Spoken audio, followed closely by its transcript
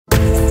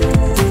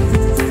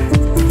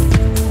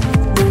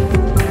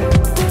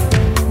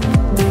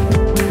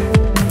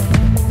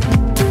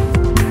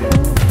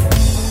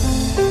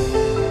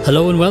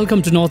Hello and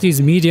welcome to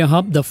Northeast Media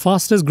Hub, the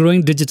fastest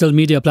growing digital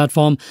media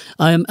platform.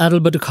 I am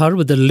Adalbert Khar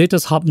with the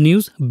latest Hub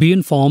news. Be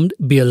informed,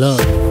 be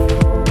alert.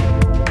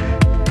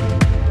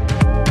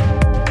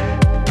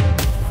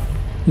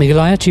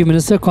 Meghalaya Chief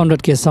Minister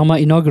Conrad K. Sama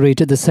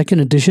inaugurated the second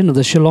edition of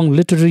the Shillong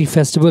Literary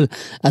Festival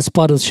as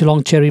part of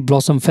Shillong Cherry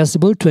Blossom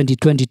Festival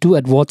 2022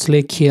 at Wards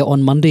Lake here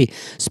on Monday.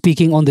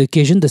 Speaking on the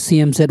occasion, the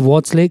CM said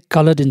Wards Lake,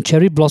 coloured in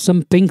cherry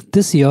blossom pink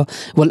this year,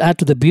 will add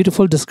to the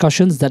beautiful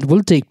discussions that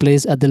will take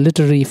place at the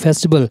Literary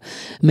Festival.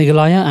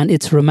 Meghalaya and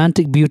its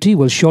romantic beauty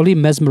will surely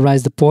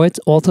mesmerise the poets,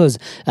 authors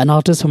and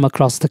artists from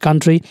across the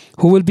country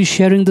who will be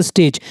sharing the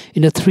stage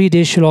in a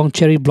 3-day Shillong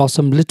Cherry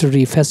Blossom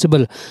Literary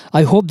Festival.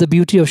 I hope the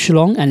beauty of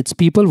Shillong and its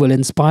people will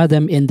inspire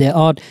them in their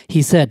art,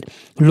 he said.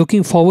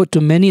 Looking forward to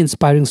many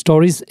inspiring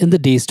stories in the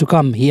days to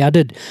come, he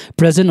added.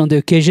 Present on the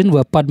occasion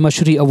were Padma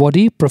Shri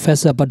awardee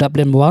Professor Badap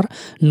Lemwar,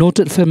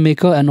 noted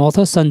filmmaker and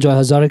author Sanjoy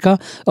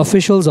Hazarika,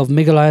 officials of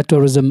Meghalaya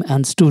Tourism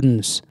and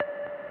students.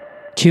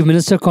 Chief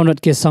Minister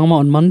Conrad K. Sama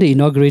on Monday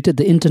inaugurated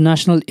the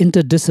International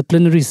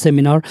Interdisciplinary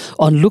Seminar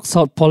on Look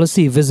South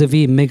Policy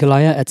vis-a-vis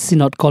Meghalaya at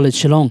Synod College,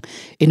 Shillong.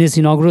 In his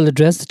inaugural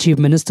address, the Chief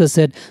Minister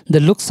said the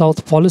Look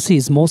South policy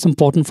is most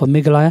important for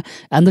Meghalaya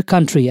and the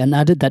country, and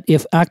added that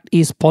if Act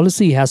East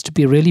policy has to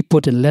be really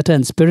put in letter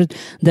and spirit,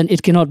 then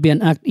it cannot be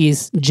an Act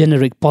East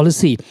generic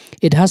policy.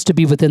 It has to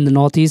be within the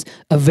Northeast,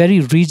 a very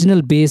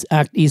regional-based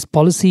Act East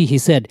policy, he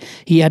said.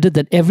 He added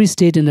that every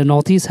state in the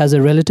Northeast has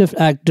a relative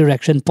Act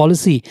Direction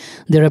policy.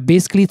 There are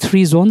basically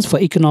 3 zones for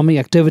economic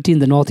activity in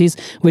the Northeast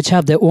which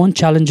have their own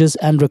challenges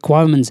and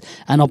requirements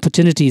and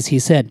opportunities, he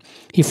said.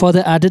 He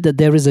further added that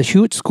there is a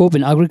huge scope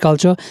in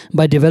agriculture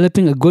by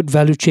developing a good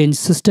value chain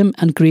system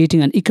and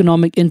creating an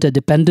economic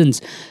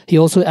interdependence. He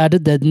also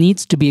added there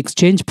needs to be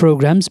exchange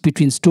programs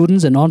between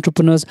students and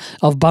entrepreneurs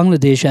of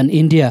Bangladesh and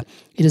India.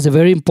 It is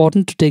very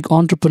important to take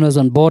entrepreneurs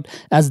on board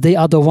as they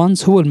are the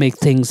ones who will make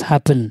things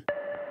happen.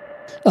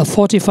 A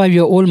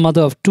 45-year-old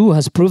mother of 2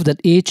 has proved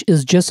that age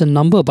is just a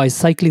number by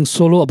cycling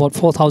solo about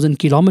 4,000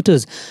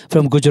 kilometers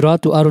from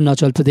Gujarat to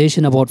Arunachal Pradesh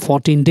in about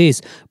 14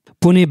 days.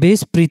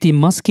 Pune-based Preeti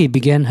Maske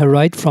began her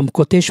ride from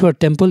Koteshwar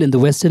Temple in the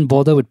western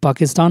border with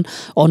Pakistan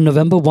on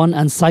November 1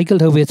 and cycled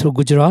her way through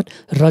Gujarat,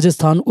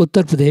 Rajasthan,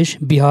 Uttar Pradesh,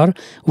 Bihar,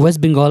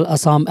 West Bengal,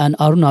 Assam and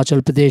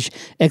Arunachal Pradesh.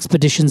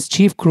 Expedition's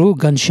chief crew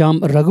Ghanshyam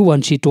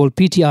Raghuvanshi told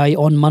PTI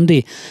on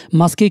Monday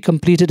Maske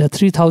completed her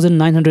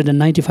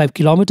 3,995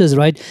 kilometers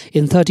ride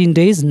in 13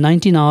 days,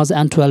 19 hours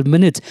and 12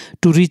 minutes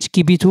to reach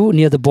Kibitu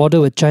near the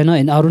border with China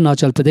in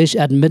Arunachal Pradesh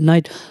at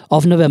midnight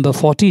of November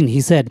 14,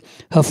 he said.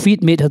 Her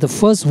feat made her the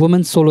first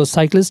woman solo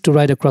cyclist to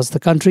ride across the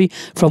country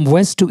from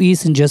west to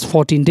east in just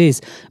 14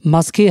 days.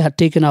 Maske had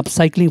taken up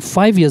cycling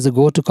 5 years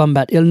ago to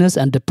combat illness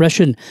and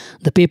depression.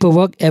 The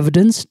paperwork,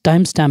 evidence,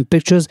 timestamp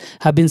pictures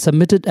have been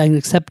submitted and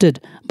accepted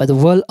by the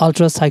World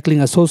Ultra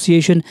Cycling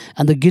Association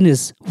and the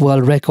Guinness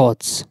World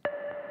Records.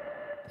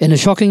 In a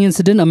shocking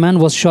incident, a man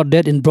was shot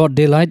dead in broad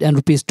daylight and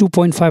Rs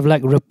 2.5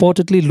 lakh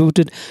reportedly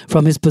looted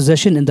from his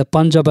possession in the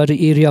Panjabari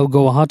area of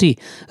Guwahati.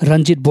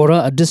 Ranjit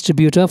Bora, a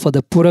distributor for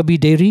the Purabi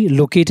dairy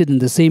located in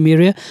the same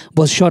area,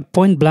 was shot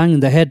point blank in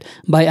the head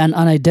by an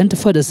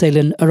unidentified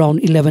assailant around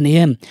 11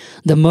 a.m.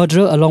 The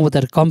murderer, along with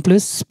an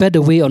accomplice, sped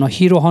away on a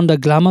Hero Honda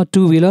Glamour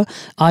 2-wheeler,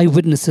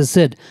 eyewitnesses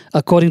said.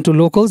 According to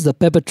locals, the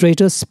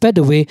perpetrator sped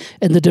away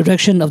in the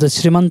direction of the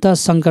Srimanta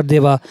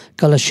Sankardeva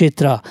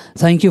Kalashetra.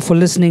 Thank you for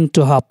listening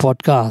to our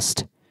podcast.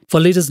 For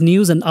latest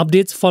news and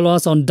updates, follow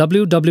us on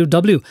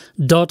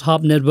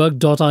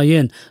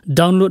www.hubnetwork.in.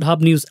 Download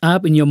Hub News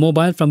app in your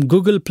mobile from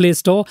Google Play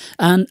Store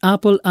and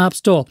Apple App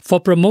Store.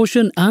 For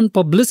promotion and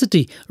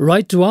publicity,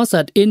 write to us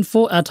at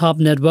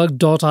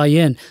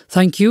info@hubnetwork.in.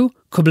 Thank you.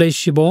 Kublai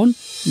Shibon,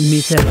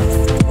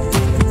 Mithela.